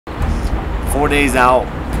4 days out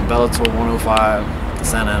from Bellator 105,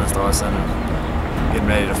 Santa Ana Star Center, getting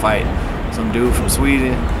ready to fight some dude from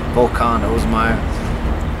Sweden, Volkan Osmeyer.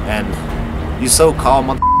 And you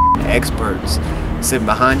so-called experts sitting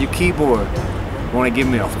behind your keyboard want to give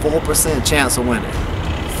me a 4% chance of winning.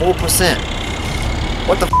 4%.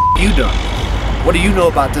 What the you done? What do you know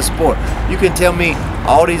about this sport? You can tell me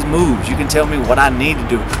all these moves. You can tell me what I need to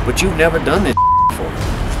do, but you've never done this before.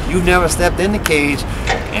 You've never stepped in the cage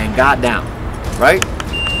and got down, right?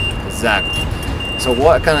 Exactly. So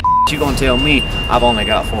what kind of you gonna tell me I've only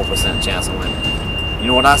got 4% chance of winning? You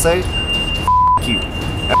know what I say? You.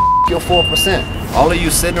 Your 4%. All of you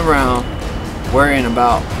sitting around worrying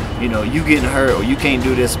about, you know, you getting hurt or you can't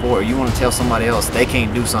do this sport, or you want to tell somebody else they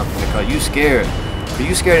can't do something because you scared.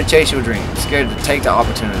 You scared to chase your dreams, scared to take the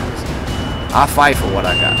opportunities. I fight for what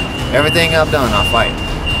I got. Everything I've done, I fight.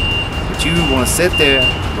 But you want to sit there,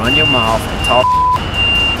 run your mouth, and talk.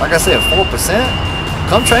 Like I said, 4%?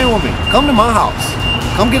 Come train with me. Come to my house.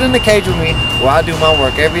 Come get in the cage with me where I do my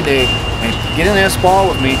work every day and get in there and spar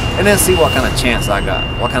with me and then see what kind of chance I got.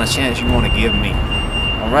 What kind of chance you want to give me.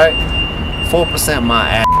 Alright? 4%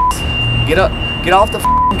 my ass. Get up, get off the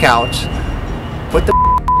couch, put the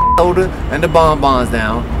soda and the bonbons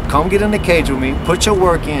down, come get in the cage with me, put your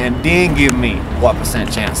work in, and then give me what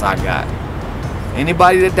 % chance I got.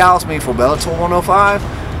 Anybody that doubts me for Bellator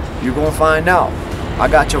 105, you're gonna find out. I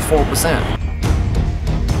got your 4%.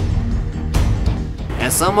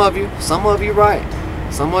 And some of you right.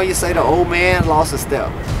 Some of you say the old man lost a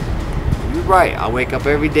step. You're right. I wake up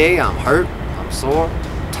every day, I'm hurt, I'm sore,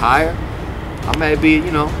 I'm tired. I may be,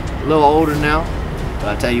 you know, a little older now, but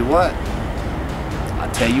I tell you what,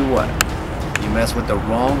 you mess with the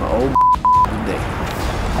wrong old day.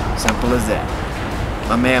 Simple as that.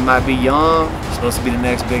 My man might be young, supposed to be the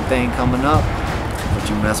next big thing coming up, but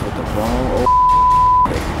you mess with the wrong old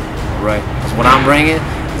day. Right? Because what I'm bringing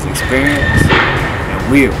is experience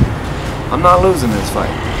and will. I'm not losing this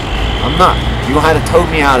fight. I'm not. You're going to have to tote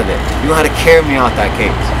me out of it. You're going to have to carry me out that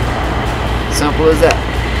cage. Simple as that.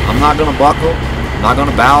 I'm not going to buckle. I'm not going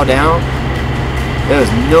to bow down.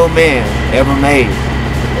 There's no man ever made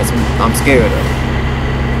I'm scared of.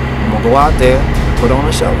 I'm gonna go out there and put on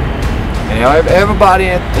a show. And everybody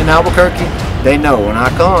in Albuquerque, they know when I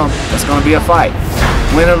come, it's gonna be a fight.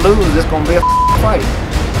 Win or lose, it's gonna be a fight.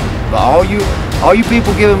 But all you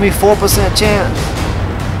people giving me 4% chance,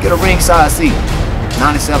 get a ringside seat,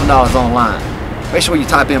 $97 online. Make sure you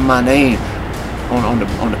type in my name on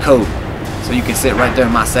the code, so you can sit right there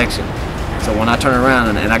in my section. So when I turn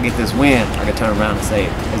around and I get this win, I can turn around and say,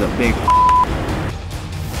 there's a big